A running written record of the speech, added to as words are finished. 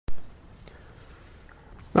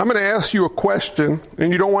I'm going to ask you a question,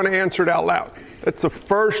 and you don't want to answer it out loud. That's the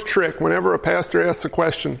first trick. Whenever a pastor asks a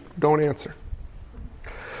question, don't answer.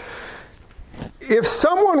 If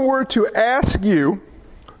someone were to ask you,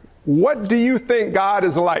 what do you think God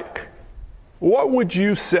is like? What would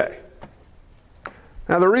you say?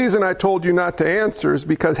 Now, the reason I told you not to answer is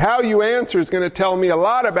because how you answer is going to tell me a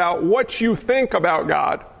lot about what you think about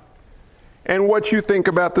God and what you think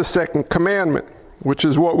about the second commandment, which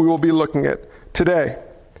is what we will be looking at today.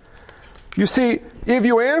 You see, if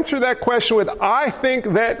you answer that question with, I think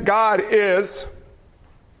that God is,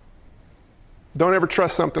 don't ever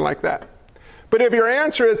trust something like that. But if your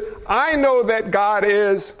answer is, I know that God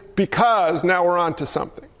is because, now we're on to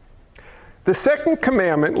something. The second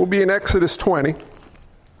commandment will be in Exodus 20,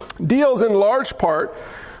 deals in large part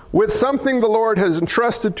with something the Lord has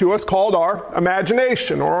entrusted to us called our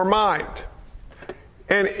imagination or our mind.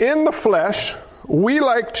 And in the flesh, we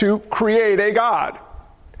like to create a God.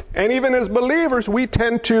 And even as believers, we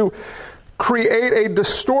tend to create a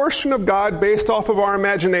distortion of God based off of our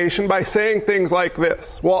imagination by saying things like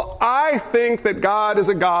this. Well, I think that God is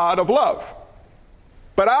a God of love.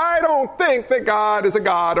 But I don't think that God is a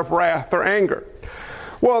God of wrath or anger.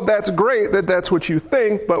 Well, that's great that that's what you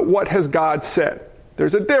think, but what has God said?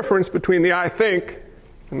 There's a difference between the I think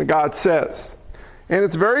and the God says. And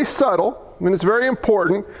it's very subtle, and it's very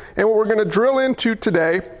important, and what we're going to drill into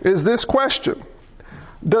today is this question.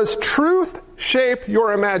 Does truth shape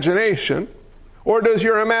your imagination, or does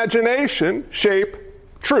your imagination shape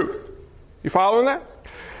truth? You following that?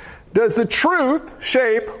 Does the truth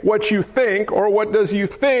shape what you think, or what does you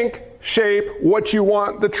think shape what you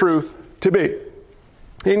want the truth to be?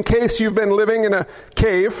 In case you've been living in a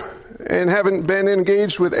cave and haven't been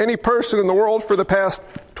engaged with any person in the world for the past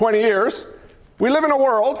 20 years, we live in a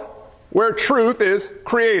world where truth is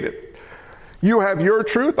created. You have your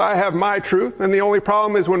truth, I have my truth, and the only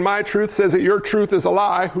problem is when my truth says that your truth is a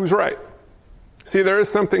lie, who's right? See, there is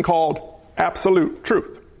something called absolute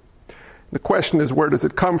truth. The question is, where does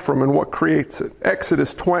it come from and what creates it?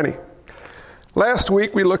 Exodus 20. Last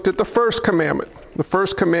week we looked at the first commandment. The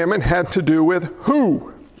first commandment had to do with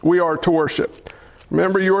who we are to worship.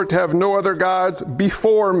 Remember, you are to have no other gods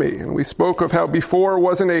before me. And we spoke of how before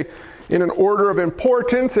wasn't in an order of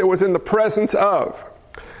importance, it was in the presence of.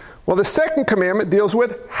 Well, the second commandment deals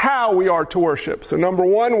with how we are to worship. So number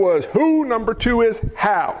one was who, number two is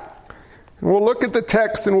how. And we'll look at the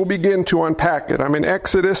text and we'll begin to unpack it. I'm in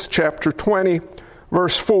Exodus chapter 20,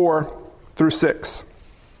 verse 4 through 6.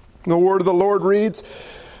 The word of the Lord reads,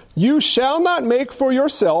 You shall not make for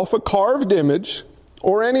yourself a carved image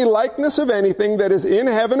or any likeness of anything that is in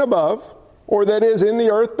heaven above, or that is in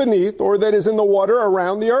the earth beneath, or that is in the water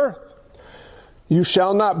around the earth. You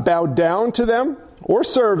shall not bow down to them or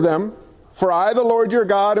serve them, for I, the Lord your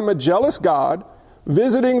God, am a jealous God,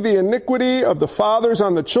 visiting the iniquity of the fathers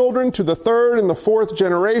on the children to the third and the fourth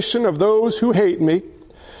generation of those who hate me,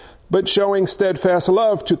 but showing steadfast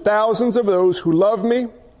love to thousands of those who love me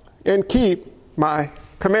and keep my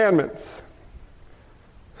commandments.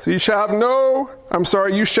 So you shall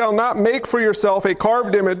not make for yourself a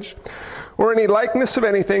carved image or any likeness of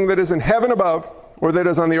anything that is in heaven above, or that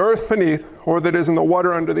is on the earth beneath, or that is in the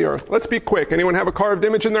water under the earth. Let's be quick. Anyone have a carved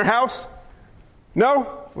image in their house?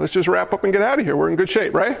 No? Let's just wrap up and get out of here. We're in good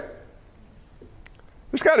shape, right?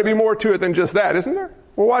 There's got to be more to it than just that, isn't there?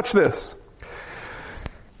 Well, watch this.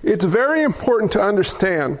 It's very important to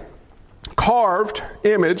understand carved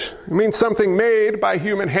image means something made by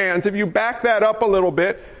human hands. If you back that up a little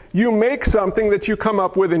bit, you make something that you come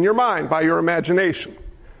up with in your mind by your imagination.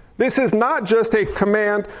 This is not just a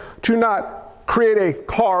command to not create a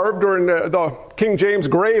carved, or in the King James,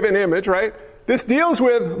 graven image, right? This deals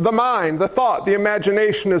with the mind, the thought, the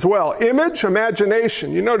imagination as well. Image,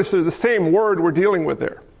 imagination. You notice there's the same word we're dealing with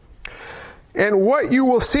there. And what you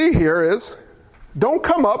will see here is, don't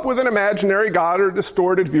come up with an imaginary God or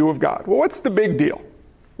distorted view of God. Well, what's the big deal?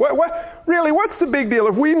 What's the big deal?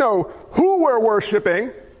 If we know who we're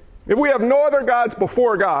worshiping, if we have no other gods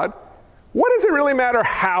before God, what does it really matter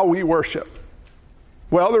how we worship?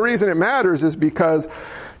 Well, the reason it matters is because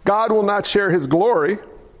God will not share His glory,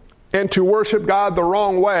 and to worship God the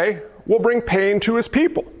wrong way will bring pain to His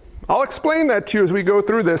people. I'll explain that to you as we go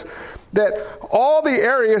through this, that all the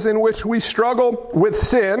areas in which we struggle with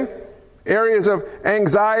sin, areas of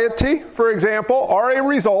anxiety, for example, are a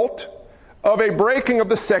result of a breaking of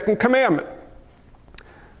the second commandment.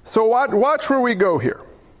 So watch where we go here.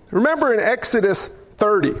 Remember in Exodus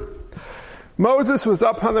 30, Moses was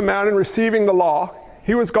up on the mountain receiving the law.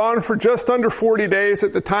 He was gone for just under 40 days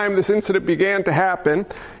at the time this incident began to happen.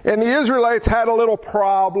 And the Israelites had a little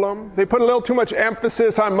problem. They put a little too much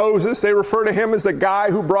emphasis on Moses. They refer to him as the guy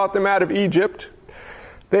who brought them out of Egypt.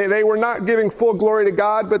 They were not giving full glory to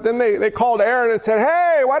God, but then they called Aaron and said,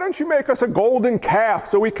 hey, why don't you make us a golden calf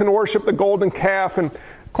so we can worship the golden calf? And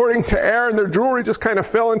according to Aaron, their jewelry just kind of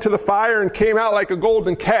fell into the fire and came out like a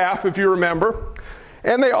golden calf, if you remember.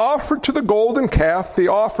 And they offered to the golden calf the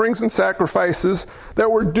offerings and sacrifices that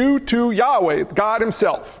were due to Yahweh, God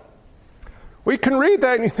himself. We can read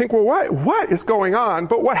that and you think, well, what is going on?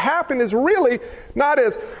 But what happened is really not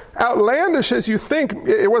as outlandish as you think.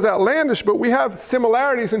 It was outlandish, but we have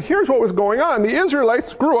similarities. And here's what was going on. The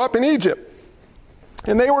Israelites grew up in Egypt.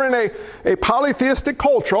 And they were in a polytheistic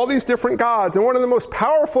culture, all these different gods. And one of the most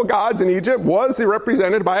powerful gods in Egypt was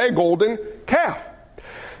represented by a golden calf.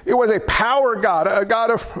 It was a power god, a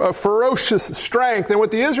god of ferocious strength. And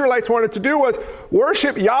what the Israelites wanted to do was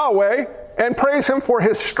worship Yahweh and praise him for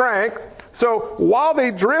his strength. So while they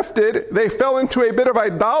drifted, they fell into a bit of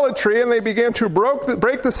idolatry and they began to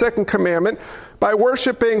break the second commandment by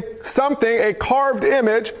worshiping something, a carved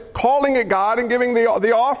image, calling it God and giving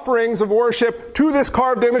the offerings of worship to this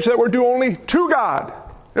carved image that were due only to God.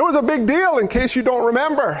 It was a big deal in case you don't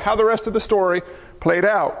remember how the rest of the story played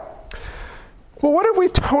out. Well, what if we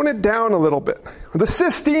tone it down a little bit? The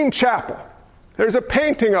Sistine Chapel. There's a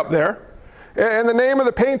painting up there, and the name of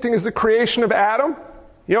the painting is The Creation of Adam.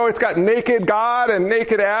 You know, it's got naked God and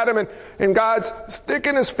naked Adam, and God's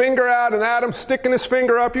sticking his finger out and Adam's sticking his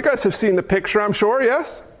finger up. You guys have seen the picture, I'm sure,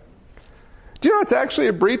 yes? Do you know it's actually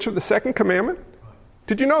a breach of the second commandment?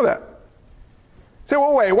 Did you know that? Say,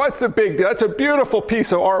 well, wait, what's the big deal? That's a beautiful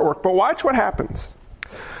piece of artwork, but watch what happens.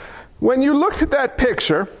 When you look at that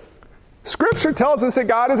picture, Scripture tells us that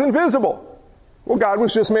God is invisible. Well, God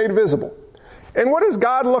was just made visible. And what does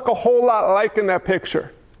God look a whole lot like in that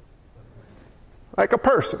picture? Like a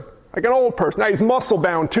person, like an old person. Now he's muscle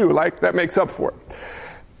bound too, like that makes up for it.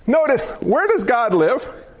 Notice, where does God live?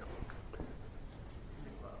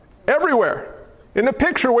 Everywhere. In the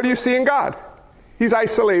picture, what do you see in God? He's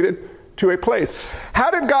isolated to a place.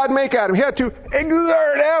 How did God make Adam? He had to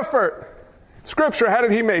exert effort. Scripture, how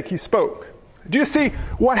did he make? He spoke. Do you see,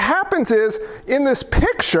 what happens is, in this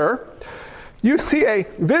picture, you see a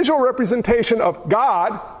visual representation of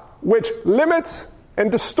God, which limits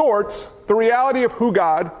and distorts the reality of who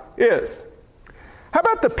God is. How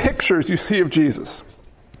about the pictures you see of Jesus?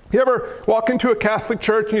 You ever walk into a Catholic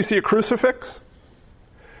church and you see a crucifix?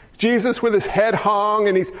 Jesus with his head hung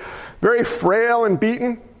and he's very frail and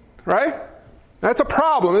beaten, right? That's a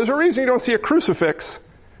problem. There's a reason you don't see a crucifix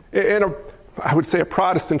in I would say a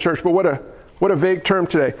Protestant church, but what a vague term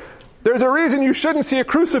today. There's a reason you shouldn't see a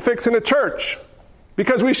crucifix in a church,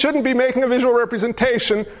 because we shouldn't be making a visual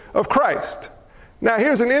representation of Christ. Now,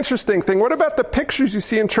 here's an interesting thing. What about the pictures you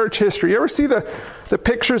see in church history? You ever see the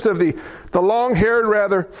pictures of the long-haired,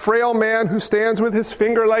 rather frail man who stands with his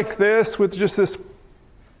finger like this, with just this...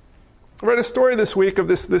 I read a story this week of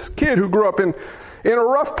this kid who grew up in a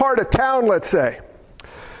rough part of town, let's say.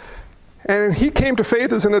 And he came to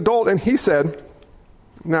faith as an adult, and he said...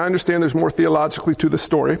 Now, I understand there's more theologically to the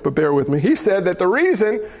story, but bear with me. He said that the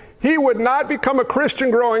reason he would not become a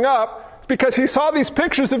Christian growing up because he saw these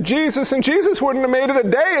pictures of Jesus, and Jesus wouldn't have made it a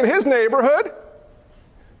day in his neighborhood.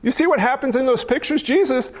 You see what happens in those pictures?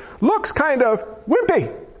 Jesus looks kind of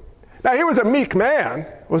wimpy. Now, he was a meek man.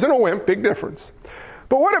 Wasn't a wimp, big difference.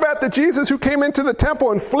 But what about the Jesus who came into the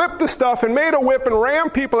temple and flipped the stuff and made a whip and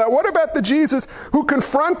rammed people out? What about the Jesus who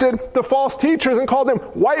confronted the false teachers and called them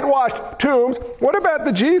whitewashed tombs? What about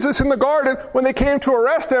the Jesus in the garden when they came to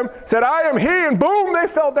arrest him, said, I am he, and boom, they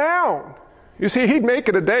fell down? You see, he'd make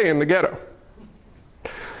it a day in the ghetto.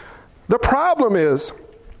 The problem is,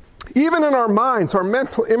 even in our minds, our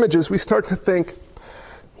mental images, we start to think,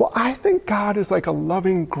 well, I think God is like a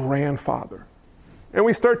loving grandfather. And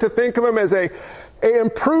we start to think of him as a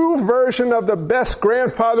improved version of the best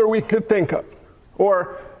grandfather we could think of.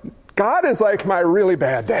 Or, God is like my really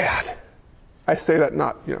bad dad. I say that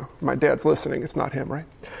not, my dad's listening, it's not him, right?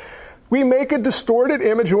 We make a distorted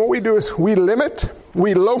image, and what we do is we limit,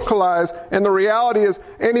 we localize, and the reality is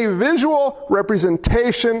any visual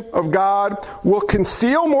representation of God will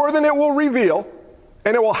conceal more than it will reveal,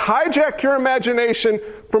 and it will hijack your imagination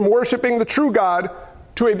from worshiping the true God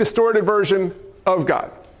to a distorted version of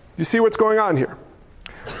God. You see what's going on here?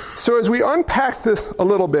 So as we unpack this a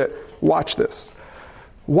little bit, watch this.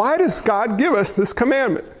 Why does God give us this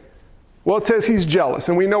commandment? Well, it says he's jealous,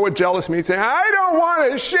 and we know what jealous means. Saying, I don't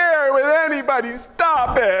want to share it with anybody.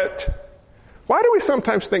 Stop it. Why do we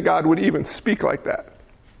sometimes think God would even speak like that?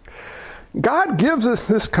 God gives us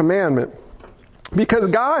this commandment Because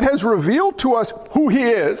God has revealed to us who He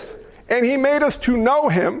is, and He made us to know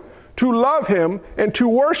Him, to love Him, and to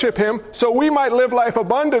worship Him, so we might live life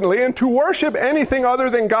abundantly. And to worship anything other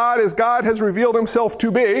than God as God has revealed Himself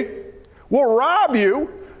to be will rob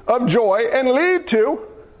you of joy and lead to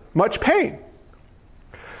much pain.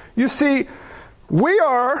 You see, we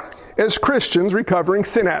are, as Christians, recovering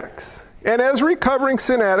sin addicts. And as recovering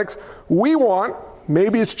sin addicts, we want,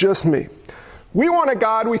 maybe it's just me, we want a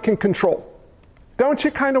God we can control. Don't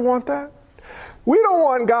you kind of want that? We don't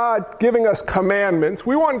want God giving us commandments.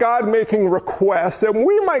 We want God making requests that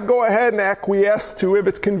we might go ahead and acquiesce to if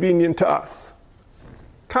it's convenient to us.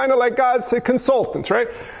 Kind of like God's consultants, right?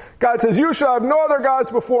 God says, you shall have no other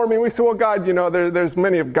gods before me. And we say, well, God, there's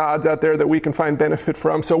many of gods out there that we can find benefit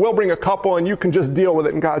from, so we'll bring a couple and you can just deal with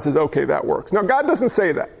it. And God says, okay, that works. Now, God doesn't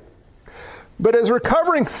say that. But as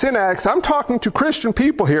recovering sin addicts, I'm talking to Christian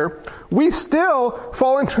people here, we still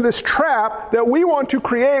fall into this trap that we want to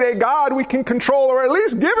create a God we can control, or at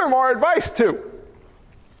least give Him our advice to.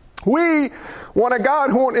 We want a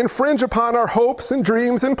God who won't infringe upon our hopes and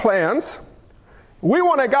dreams and plans. We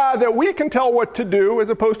want a God that we can tell what to do as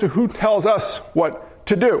opposed to who tells us what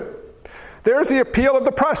to do. There's the appeal of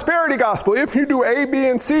the prosperity gospel. If you do A, B,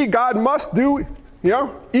 and C, God must do, E,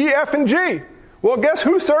 F, and G. Well, guess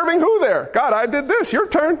who's serving who there? God, I did this. Your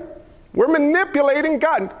turn. We're manipulating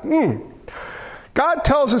God. God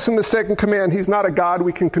tells us in the second command He's not a God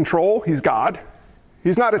we can control. He's God.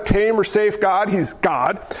 He's not a tame or safe God. He's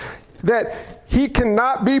God. That He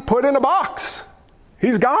cannot be put in a box.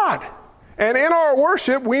 He's God. And in our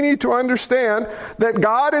worship, we need to understand that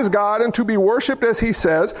God is God and to be worshiped as He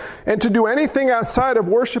says, and to do anything outside of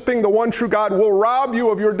worshiping the one true God will rob you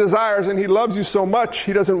of your desires, and He loves you so much,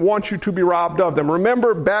 He doesn't want you to be robbed of them.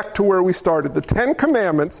 Remember back to where we started. The 10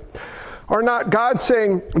 Commandments are not God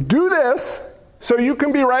saying, do this so you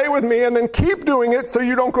can be right with me, and then keep doing it so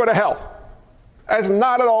you don't go to hell. That's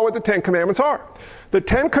not at all what the 10 Commandments are. The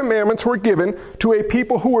 10 Commandments were given to a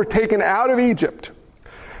people who were taken out of Egypt.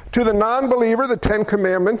 To the non-believer, the 10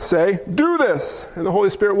 Commandments say, do this, and the Holy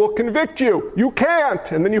Spirit will convict you. You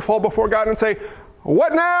can't. And then you fall before God and say,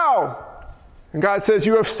 what now? And God says,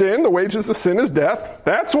 you have sinned. The wages of sin is death.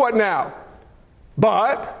 That's what now.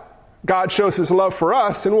 But God shows His love for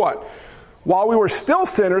us in what? While we were still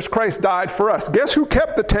sinners, Christ died for us. Guess who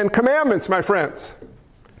kept the 10 Commandments, my friends?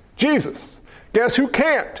 Jesus. Guess who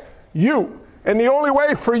can't? You. And the only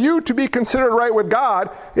way for you to be considered right with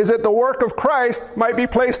God is that the work of Christ might be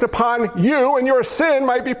placed upon you and your sin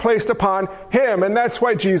might be placed upon Him. And that's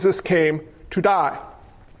why Jesus came to die.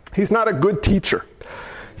 He's not a good teacher.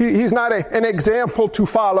 He's not an example to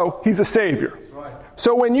follow. He's a Savior. Right.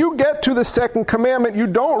 So when you get to the second commandment, you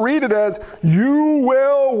don't read it as, you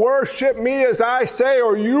will worship me as I say,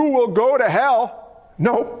 or you will go to hell.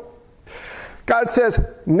 No. God says,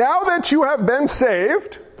 now that you have been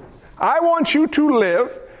saved, I want you to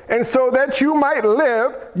live, and so that you might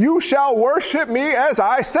live, you shall worship me as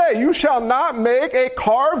I say. You shall not make a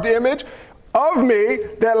carved image of me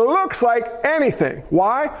that looks like anything.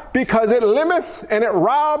 Why? Because it limits, and it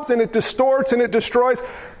robs, and it distorts, and it destroys.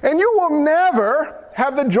 And you will never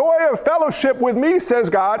have the joy of fellowship with me, says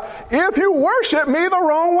God, if you worship me the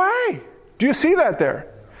wrong way. Do you see that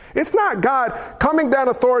there? It's not God coming down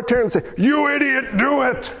authoritarian and saying, you idiot, do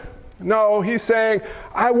it. No, He's saying,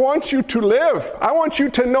 I want you to live. I want you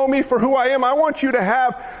to know me for who I am. I want you to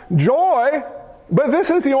have joy, but this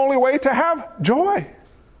is the only way to have joy.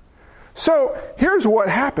 So here's what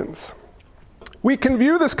happens. We can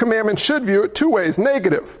view this commandment, should view it two ways.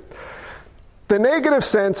 Negative. The negative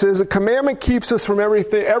sense is a commandment keeps us from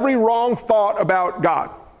every wrong thought about God.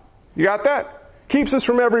 You got that? Keeps us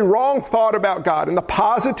from every wrong thought about God. In the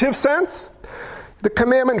positive sense, the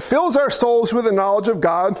commandment fills our souls with the knowledge of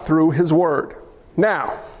God through His Word.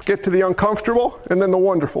 Now, get to the uncomfortable and then the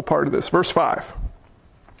wonderful part of this. Verse 5.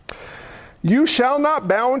 You shall not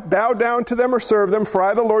bow down to them or serve them, for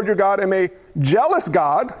I, the Lord your God, am a jealous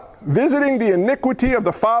God, visiting the iniquity of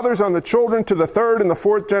the fathers on the children to the third and the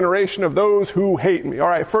fourth generation of those who hate me. All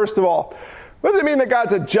right, first of all, what does it mean that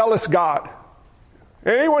God's a jealous God?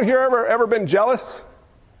 Anyone here ever been jealous?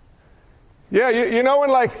 Yeah, you know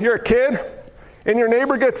when you're a kid and your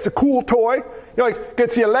neighbor gets a cool toy,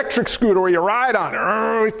 gets the electric scooter where you ride on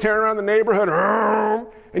it. He's tearing around the neighborhood.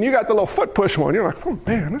 And you got the little foot push one. You're like, oh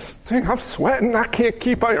man, this thing, I'm sweating. I can't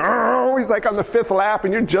keep on. He's like on the fifth lap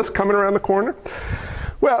and you're just coming around the corner.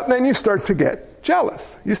 Well, then you start to get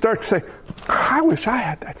jealous. You start to say, I wish I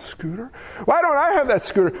had that scooter. Why don't I have that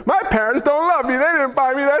scooter? My parents don't love me. They didn't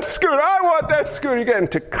buy me that scooter. I want that scooter. You get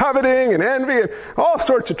into coveting and envy and all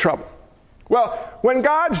sorts of trouble. Well, when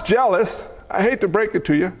God's jealous, I hate to break it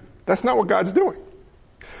to you, That's not what God's doing.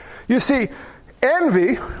 You see,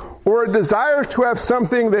 envy, or a desire to have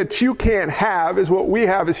something that you can't have, is what we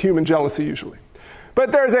have as human jealousy usually.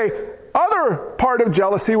 But there's a other part of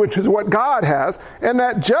jealousy, which is what God has, and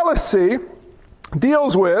that jealousy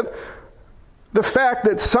deals with the fact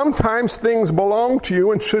that sometimes things belong to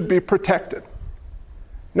you and should be protected.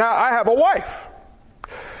 Now, I have a wife.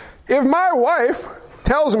 If my wife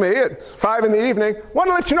tells me at 5 in the evening, want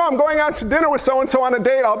to let you know I'm going out to dinner with so-and-so on a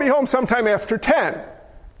date, I'll be home sometime after 10.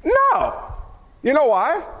 No. You know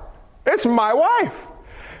why? It's my wife.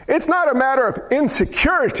 It's not a matter of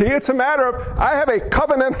insecurity. It's a matter of, I have a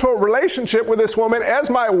covenantal relationship with this woman as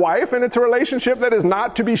my wife, and it's a relationship that is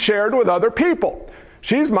not to be shared with other people.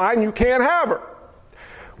 She's mine, you can't have her.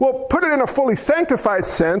 Well, put it in a fully sanctified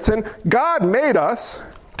sense, and God made us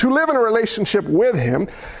to live in a relationship with Him.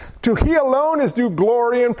 To He alone is due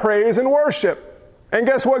glory and praise and worship. And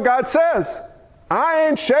guess what God says? I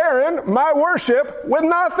ain't sharing my worship with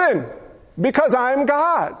nothing, because I'm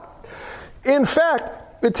God. In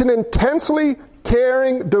fact, it's an intensely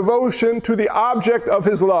caring devotion to the object of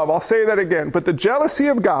His love. I'll say that again. But the jealousy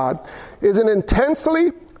of God is an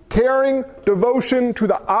intensely caring devotion to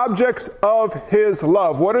the objects of His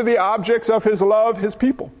love. What are the objects of His love? His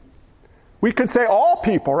people. We could say all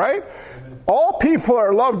people, right? Amen. All people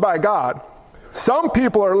are loved by God. Some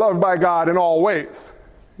people are loved by God in all ways.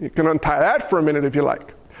 You can untie that for a minute if you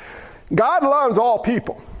like. God loves all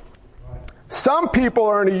people. Some people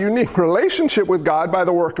are in a unique relationship with God by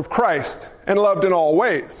the work of Christ and loved in all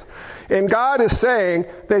ways. And God is saying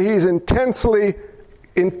that He's intensely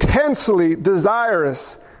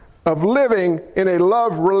desirous of living in a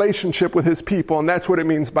love relationship with His people, and that's what it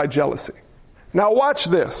means by jealousy. Now watch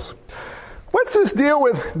this. What's this deal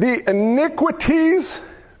with the iniquities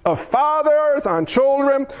of fathers on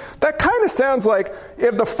children? That kind of sounds like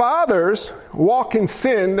if the fathers walk in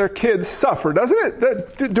sin, their kids suffer, doesn't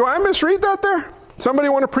it? Do I misread that there? Somebody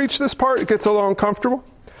want to preach this part? It gets a little uncomfortable.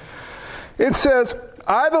 It says,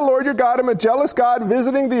 I, the Lord your God, am a jealous God,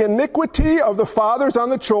 visiting the iniquity of the fathers on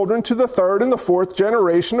the children to the 3rd and the 4th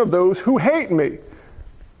generation of those who hate me.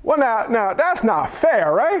 Well, now that's not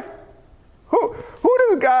fair, right? Who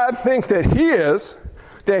does God think that He is,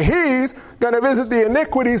 that He's going to visit the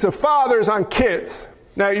iniquities of fathers on kids?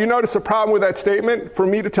 Now, you notice a problem with that statement? For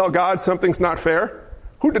me to tell God something's not fair?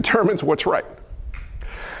 Who determines what's right?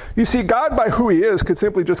 You see, God, by who He is, could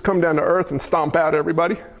simply just come down to earth and stomp out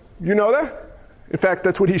everybody. You know that? In fact,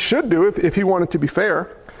 that's what He should do if He wanted to be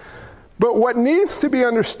fair. But what needs to be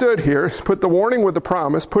understood here is put the warning with the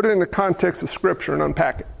promise, put it in the context of Scripture, and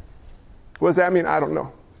unpack it. What does that mean? I don't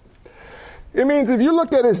know. It means if you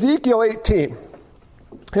look at Ezekiel 18,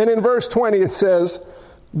 and in verse 20 it says,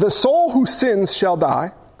 the soul who sins shall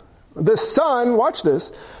die. The son, watch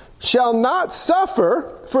this, shall not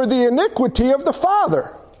suffer for the iniquity of the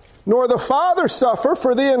father, nor the father suffer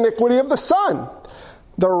for the iniquity of the son.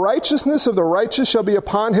 The righteousness of the righteous shall be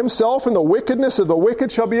upon himself, and the wickedness of the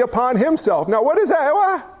wicked shall be upon himself. Now what is that?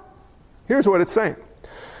 Well, here's what it's saying.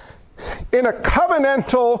 In a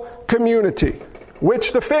covenantal community,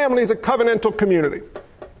 which the family is a covenantal community.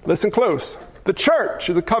 Listen close. The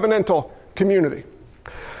church is a covenantal community.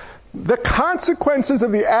 The consequences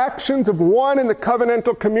of the actions of one in the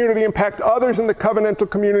covenantal community impact others in the covenantal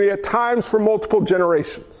community at times for multiple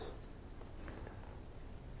generations.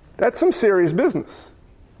 That's some serious business.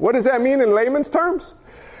 What does that mean in layman's terms?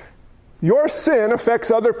 Your sin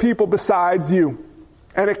affects other people besides you,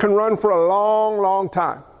 and it can run for a long, long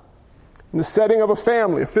time. In the setting of a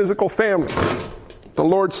family, a physical family, the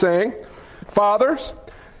Lord's saying, fathers,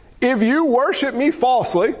 if you worship me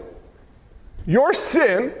falsely, your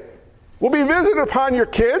sin will be visited upon your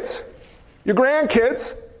kids, your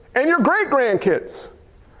grandkids, and your great-grandkids.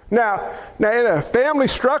 Now in a family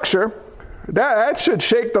structure, that should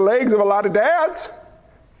shake the legs of a lot of dads.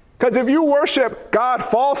 Because if you worship God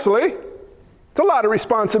falsely, it's a lot of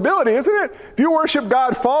responsibility, isn't it? If you worship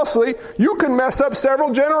God falsely, you can mess up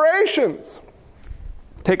several generations.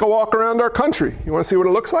 Take a walk around our country. You want to see what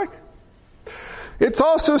it looks like? It's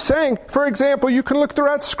also saying, for example, you can look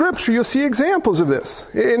throughout Scripture. You'll see examples of this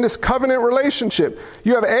in this covenant relationship.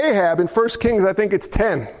 You have Ahab in 1 Kings, I think it's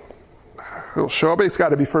 10. It'll show up. It's got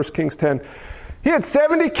to be 1 Kings 10. He had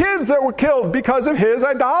 70 kids that were killed because of his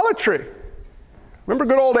idolatry. Remember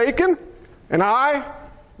good old Achan and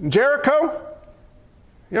Jericho?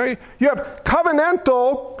 You know, you have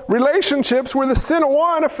covenantal relationships where the sin of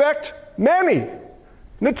one affect many.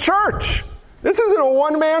 The church. This isn't a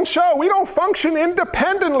one-man show. We don't function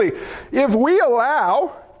independently. If we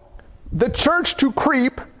allow the church to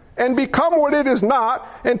creep and become what it is not,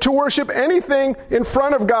 and to worship anything in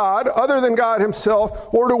front of God other than God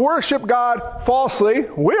himself, or to worship God falsely,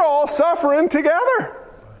 we all suffering together.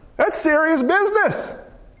 That's serious business.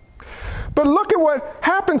 But look at what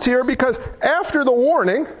happens here, because after the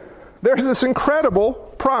warning, there's this incredible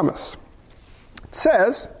promise. It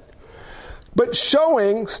says, but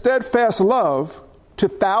showing steadfast love to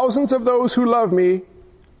thousands of those who love me,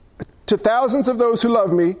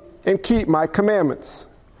 and keep my commandments.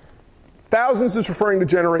 Thousands is referring to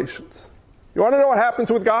generations. You want to know what happens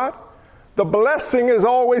with God? The blessing is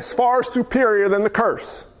always far superior than the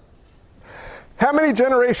curse. How many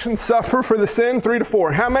generations suffer for the sin? 3 to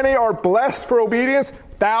 4. How many are blessed for obedience?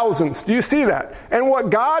 Thousands. Do you see that? And what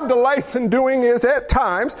God delights in doing is, at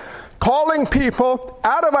times, calling people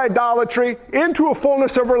out of idolatry into a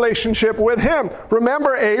fullness of relationship with him.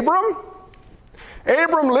 Remember Abram?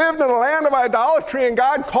 Abram lived in a land of idolatry, and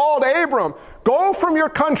God called Abram, go from your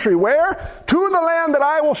country. Where? To the land that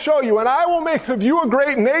I will show you, and I will make of you a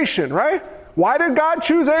great nation, right? Why did God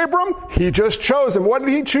choose Abram? He just chose him. What did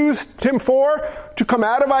he choose him for? To come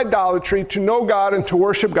out of idolatry, to know God, and to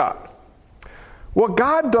worship God. Well,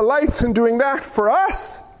 God delights in doing that for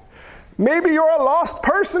us. Maybe you're a lost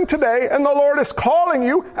person today, and the Lord is calling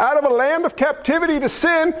you out of a land of captivity to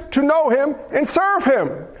sin, to know him and serve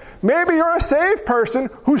him. Maybe you're a saved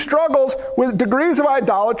person who struggles with degrees of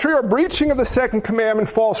idolatry or breaching of the second commandment,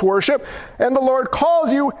 false worship, and the Lord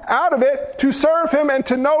calls you out of it to serve him and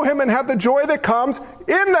to know him and have the joy that comes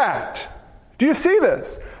in that. Do you see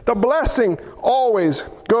this? The blessing always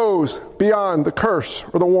goes beyond the curse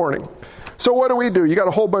or the warning. So what do? You got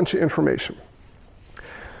a whole bunch of information.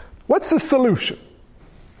 What's the solution?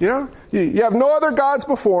 You have no other gods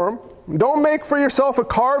before him. Don't make for yourself a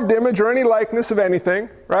carved image or any likeness of anything,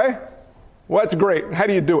 right? Well, that's great. How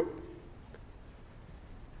do you do it?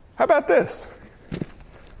 How about this?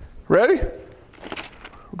 Ready?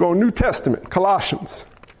 We'll go New Testament, Colossians.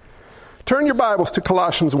 Turn your Bibles to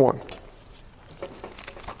Colossians 1.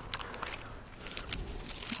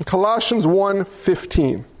 Colossians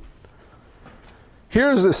 1:15.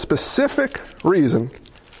 Here's the specific reason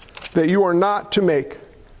that you are not to make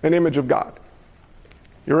an image of God.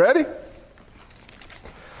 You ready?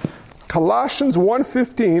 Colossians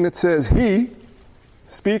 1:15, it says, he,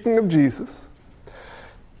 speaking of Jesus,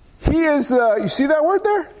 he is you see that word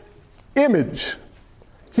there? Image.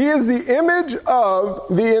 He is the image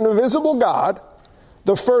of the invisible God,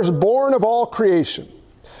 the firstborn of all creation.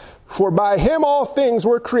 For by him all things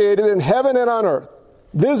were created in heaven and on earth,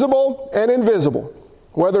 visible and invisible,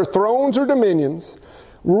 whether thrones or dominions,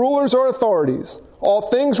 rulers or authorities. All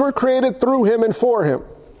things were created through him and for him.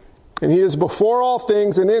 And he is before all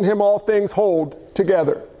things, and in him all things hold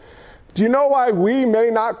together. Do you know why we may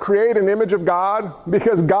not create an image of God?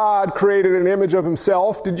 Because God created an image of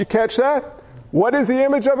himself. Did you catch that? What is the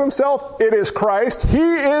image of himself? It is Christ. He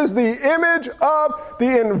is the image of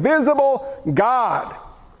the invisible God.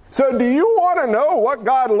 So do you want to know what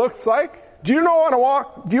God looks like? Do you want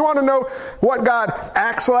to know what God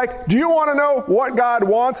acts like? Do you want to know what God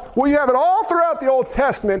wants? Well, you have it all throughout the Old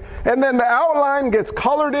Testament, and then the outline gets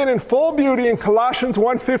colored in full beauty in Colossians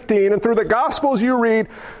 1:15, and through the Gospels you read,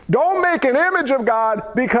 don't make an image of God,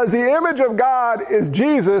 because the image of God is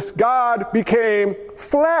Jesus. God became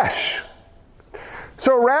flesh.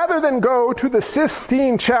 So rather than go to the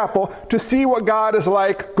Sistine Chapel to see what God is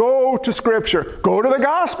like, go to Scripture. Go to the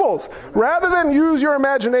Gospels. Rather than use your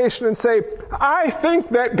imagination and say, I think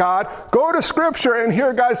that God, go to Scripture and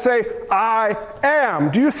hear God say, I am.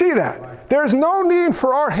 Do you see that? There's no need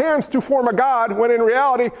for our hands to form a God, when in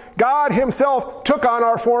reality, God himself took on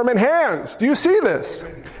our form and hands. Do you see this?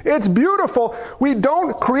 It's beautiful. We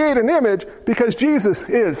don't create an image because Jesus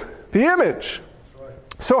is the image.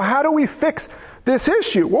 So how do we fix this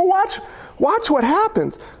issue? Well, watch what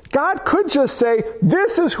happens. God could just say,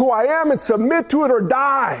 this is who I am, and submit to it or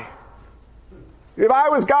die. If I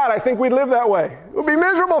was God, I think we'd live that way. It would be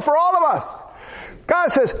miserable for all of us.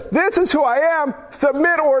 God says, this is who I am,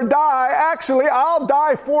 submit or die. Actually, I'll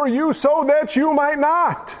die for you so that you might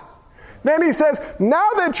not. Then he says, now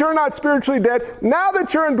that you're not spiritually dead, now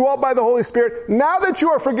that you're indwelt by the Holy Spirit, now that you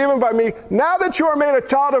are forgiven by me, now that you are made a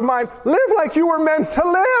child of mine, live like you were meant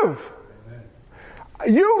to live.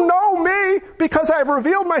 You know me because I've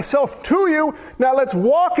revealed myself to you. Now let's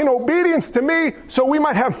walk in obedience to me so we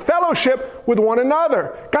might have fellowship with one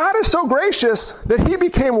another. God is so gracious that he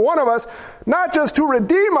became one of us, not just to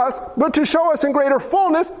redeem us, but to show us in greater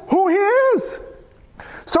fullness who he is.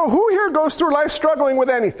 So who here goes through life struggling with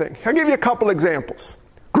anything? I'll give you a couple examples.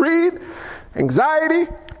 Greed, anxiety,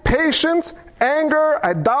 patience, Anger,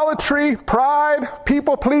 idolatry, pride,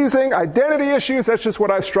 people-pleasing, identity issues. That's just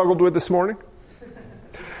what I've struggled with this morning.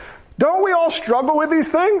 Don't we all struggle with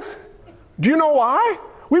these things? Do you know why?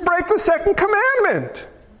 We break the second commandment.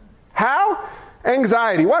 How?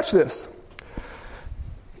 Anxiety. Watch this.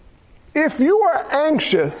 If you are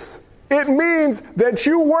anxious, it means that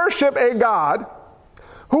you worship a God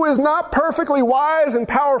who is not perfectly wise and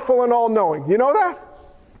powerful and all-knowing. You know that?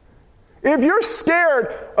 If you're scared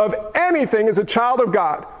of anything as a child of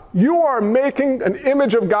God, you are making an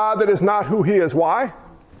image of God that is not who He is. Why?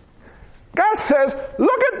 God says,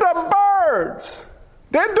 look at the birds.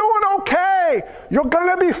 They're doing okay. You're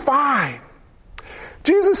going to be fine.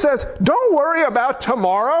 Jesus says, don't worry about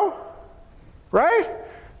tomorrow. Right?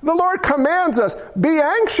 The Lord commands us, be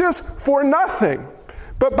anxious for nothing,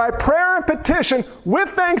 but by prayer and petition, with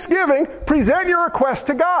thanksgiving, present your request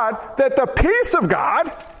to God, that the peace of God,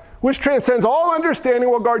 which transcends all understanding,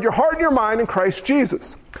 will guard your heart and your mind in Christ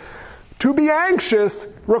Jesus. To be anxious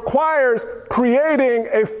requires creating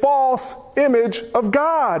a false image of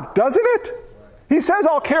God, doesn't it? He says,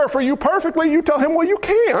 I'll care for you perfectly. You tell Him, well, you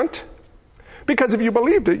can't. Because if you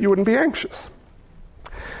believed it, you wouldn't be anxious.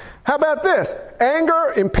 How about this?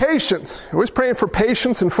 Anger, impatience. We're always praying for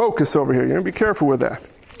patience and focus over here. You know, be careful with that.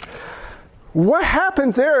 What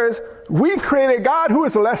happens there is we create a God who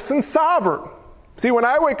is less than sovereign. See, when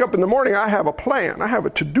I wake up in the morning, I have a plan. I have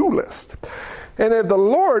a to-do list. And if the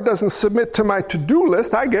Lord doesn't submit to my to-do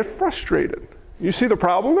list, I get frustrated. You see the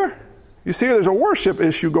problem there? You see, there's a worship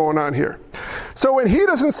issue going on here. So when He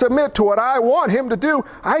doesn't submit to what I want Him to do,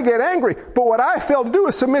 I get angry. But what I fail to do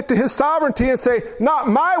is submit to His sovereignty and say, not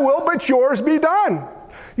my will, but yours be done.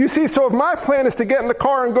 You see, so if my plan is to get in the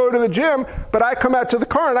car and go to the gym, but I come out to the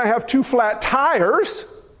car and I have 2 flat tires,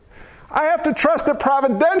 I have to trust that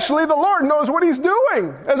providentially the Lord knows what He's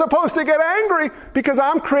doing, as opposed to get angry because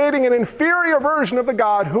I'm creating an inferior version of the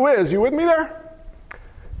God who is. You with me there?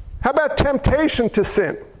 How about temptation to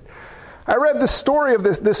sin? I read the story of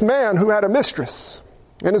this man who had a mistress.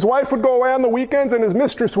 And his wife would go away on the weekends and his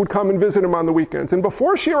mistress would come and visit him on the weekends. And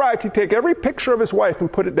before she arrived, he'd take every picture of his wife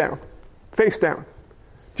and put it down, face down.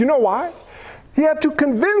 Do you know why? He had to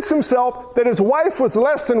convince himself that his wife was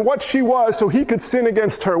less than what she was so he could sin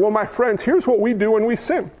against her. Well, my friends, here's what we do when we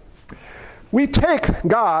sin. We take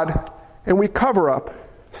God and we cover up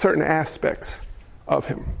certain aspects of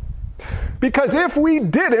Him. Because if we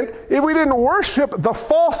didn't worship the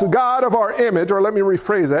false God of our image, or let me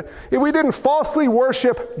rephrase that, if we didn't falsely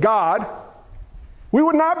worship God, we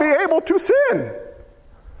would not be able to sin.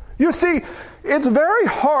 You see, it's very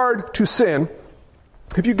hard to sin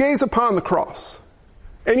if you gaze upon the cross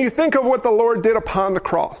and you think of what the Lord did upon the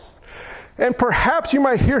cross. And perhaps you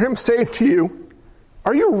might hear Him say to you,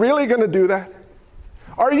 are you really going to do that?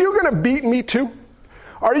 Are you going to beat me too?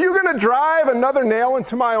 Are you going to drive another nail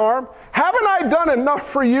into my arm? Haven't I done enough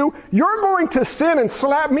for you? You're going to sin and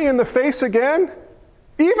slap me in the face again?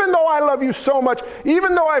 Even though I love you so much,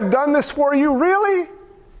 even though I've done this for you, really?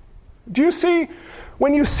 Do you see,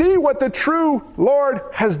 when you see what the true Lord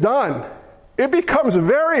has done, it becomes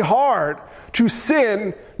very hard to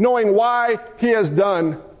sin knowing why He has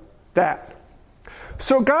done that.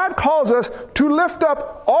 So God calls us to lift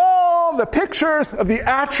up all the pictures of the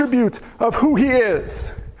attributes of who He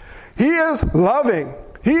is. He is loving.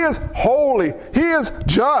 He is holy. He is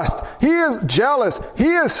just. He is jealous.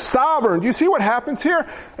 He is sovereign. Do you see what happens here?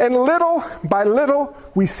 And little by little,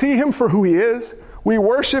 we see Him for who He is. We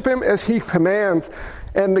worship Him as He commands.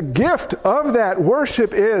 And the gift of that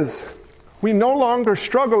worship is we no longer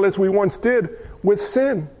struggle as we once did with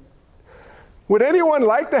sin. Would anyone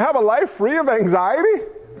like to have a life free of anxiety?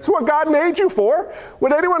 That's what God made you for.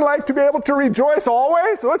 Would anyone like to be able to rejoice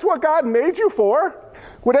always? That's what God made you for.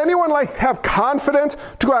 Would anyone like to have confidence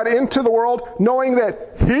to go out into the world knowing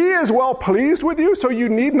that He is well pleased with you, so you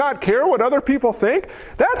need not care what other people think?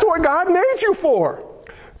 That's what God made you for.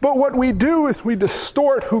 But what we do is we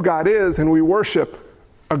distort who God is and we worship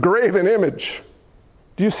a graven image.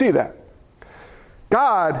 Do you see that?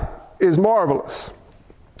 God is marvelous.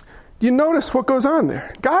 You notice what goes on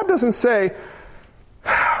there. God doesn't say,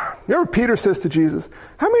 remember Peter says to Jesus,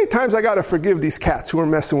 how many times I got to forgive these cats who are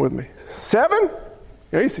messing with me? 7? You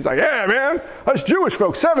know, he's like, yeah, man, us Jewish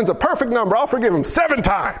folks, 7's a perfect number. I'll forgive them 7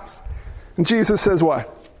 times. And Jesus says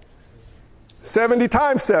what? 70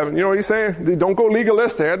 times 7. You know what he's saying? Don't go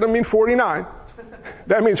legalist there. That doesn't mean 49.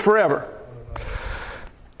 That means forever.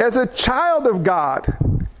 As a child of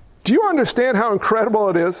God, do you understand how incredible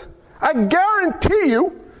it is? I guarantee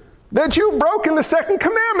you that you've broken the second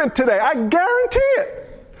commandment today. I guarantee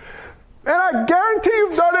it. And I guarantee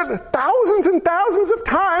you've done it thousands and thousands of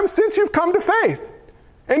times since you've come to faith.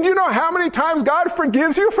 And do you know how many times God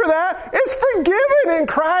forgives you for that? It's forgiven in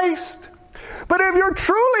Christ. But if you're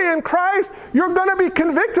truly in Christ, you're going to be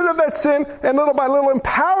convicted of that sin and little by little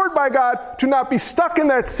empowered by God to not be stuck in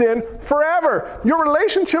that sin forever. Your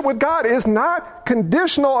relationship with God is not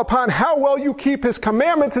conditional upon how well you keep His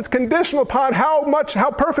commandments. It's conditional upon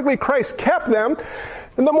how perfectly Christ kept them.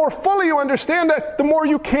 And the more fully you understand that, the more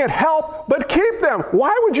you can't help but keep them.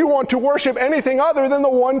 Why would you want to worship anything other than the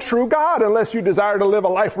one true God unless you desire to live a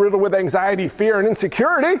life riddled with anxiety, fear, and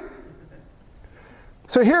insecurity?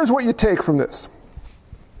 So here's what you take from this.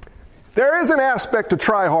 There is an aspect to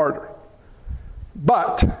try harder.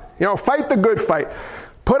 But, fight the good fight.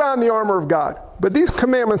 Put on the armor of God. But these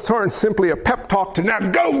commandments aren't simply a pep talk to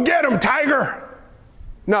now go get him, tiger.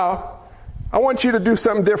 No. I want you to do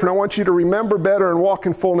something different. I want you to remember better and walk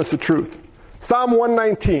in fullness of truth. Psalm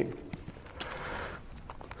 119.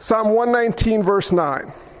 Psalm 119, verse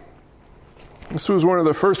 9. This was one of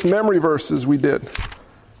the first memory verses we did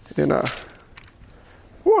in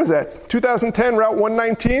what was that? 2010, Route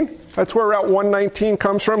 119? That's where Route 119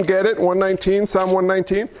 comes from. Get it? 119, Psalm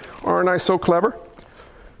 119. Aren't I so clever?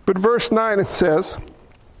 But verse 9, it says,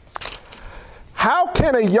 "How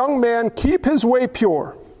can a young man keep his way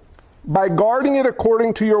pure? By guarding it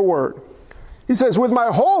according to your word." He says, "With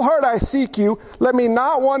my whole heart I seek you. Let me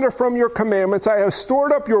not wander from your commandments. I have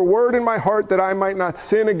stored up your word in my heart that I might not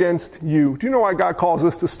sin against you." Do you know why God calls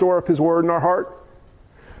us to store up His word in our heart?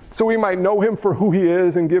 So we might know Him for who He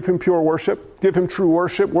is and give Him pure worship, give Him true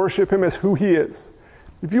worship, worship Him as who He is.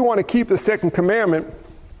 If you want to keep the second commandment,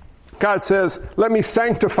 God says, let me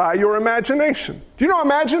sanctify your imagination. Do you know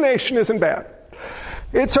imagination isn't bad?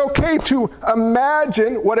 It's okay to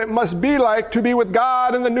imagine what it must be like to be with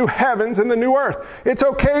God in the new heavens and the new earth. It's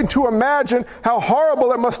okay to imagine how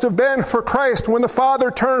horrible it must have been for Christ when the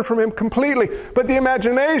Father turned from Him completely. But the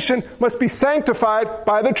imagination must be sanctified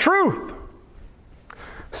by the truth.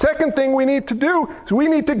 Second thing we need to do is we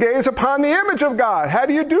need to gaze upon the image of God. How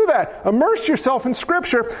do you do that? Immerse yourself in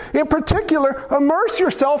Scripture. In particular, immerse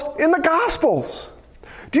yourselves in the Gospels.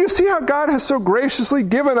 Do you see how God has so graciously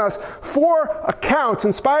given us 4 accounts,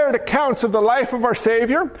 inspired accounts of the life of our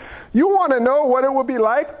Savior? You want to know what it would be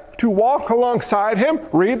like to walk alongside Him?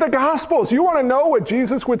 Read the Gospels. You want to know what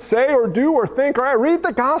Jesus would say or do or think? All right, read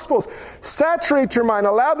the Gospels. Saturate your mind.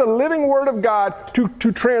 Allow the living Word of God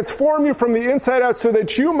to transform you from the inside out so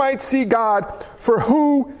that you might see God for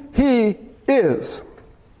who He is.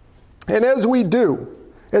 And as we do,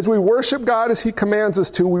 as we worship God as He commands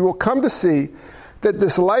us to, we will come to see that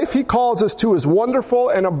this life He calls us to is wonderful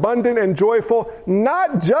and abundant and joyful,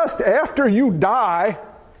 not just after you die,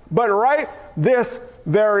 but right this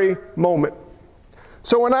very moment.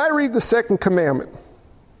 So when I read the second commandment,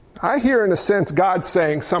 I hear in a sense God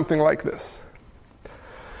saying something like this.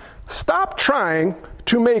 Stop trying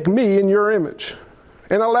to make me in your image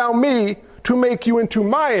and allow me to make you into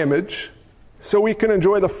my image so we can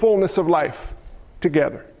enjoy the fullness of life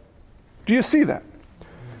together. Do you see that?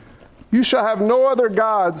 You shall have no other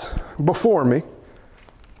gods before me,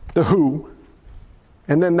 the who,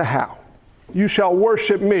 and then the how. You shall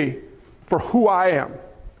worship me for who I am.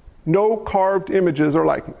 No carved images or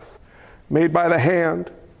likeness, made by the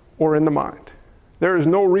hand or in the mind. There is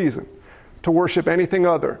no reason to worship anything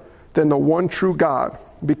other than the one true God,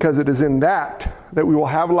 because it is in that we will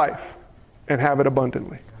have life and have it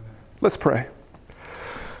abundantly. Let's pray.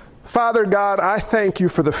 Father God, I thank you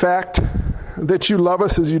for the fact that you love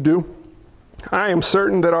us as you do. I am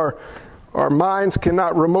certain that our minds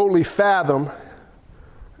cannot remotely fathom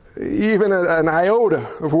even an iota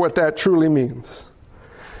of what that truly means.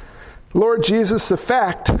 Lord Jesus, the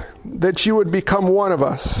fact that you would become one of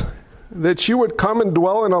us, that you would come and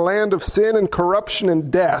dwell in a land of sin and corruption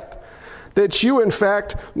and death, that you in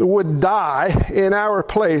fact would die in our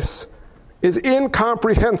place is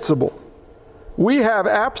incomprehensible. We have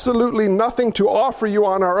absolutely nothing to offer you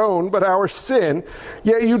on our own but our sin,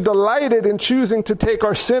 yet you delighted in choosing to take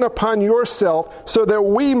our sin upon yourself so that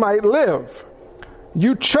we might live.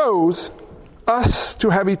 You chose us to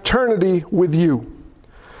have eternity with you.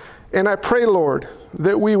 And I pray, Lord,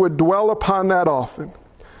 that we would dwell upon that often,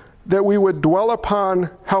 that we would dwell upon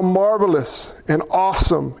how marvelous and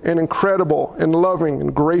awesome and incredible and loving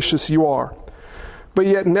and gracious you are, but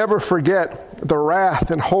yet never forget the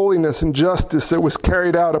wrath and holiness and justice that was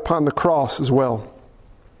carried out upon the cross as well.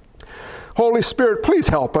 Holy Spirit, please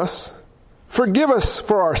help us. Forgive us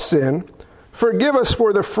for our sin. Forgive us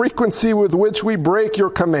for the frequency with which we break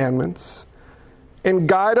your commandments. And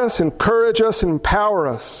guide us, encourage us, and empower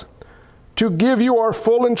us to give you our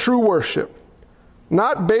full and true worship,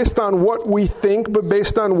 not based on what we think, but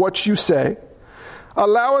based on what you say.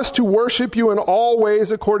 Allow us to worship you in all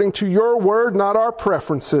ways according to your word, not our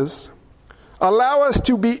preferences. Allow us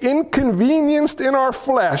to be inconvenienced in our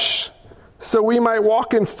flesh, so we might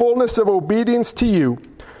walk in fullness of obedience to you,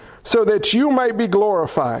 so that you might be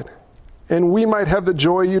glorified, and we might have the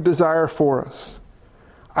joy you desire for us.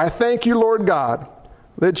 I thank you, Lord God,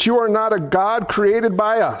 that you are not a God created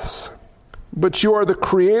by us, but you are the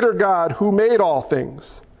Creator God who made all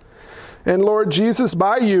things. And Lord Jesus,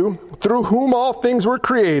 by you, through whom all things were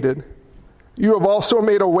created, you have also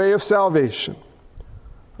made a way of salvation.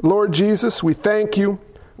 Lord Jesus, we thank you,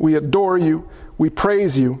 we adore you, we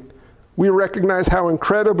praise you. We recognize how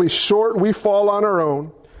incredibly short we fall on our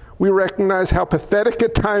own. We recognize how pathetic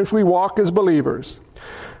at times we walk as believers.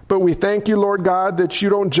 But we thank you, Lord God, that you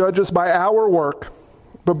don't judge us by our work,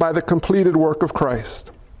 but by the completed work of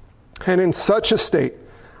Christ. And in such a state,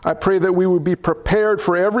 I pray that we would be prepared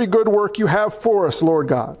for every good work you have for us, Lord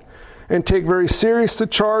God, and take very serious the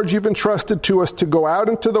charge you've entrusted to us to go out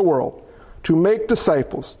into the world, to make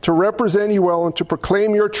disciples, to represent you well, and to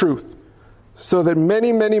proclaim your truth, so that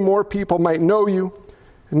many, many more people might know you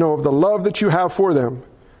and know of the love that you have for them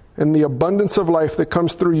and the abundance of life that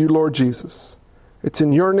comes through you, Lord Jesus. It's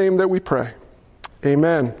in your name that we pray.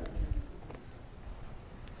 Amen.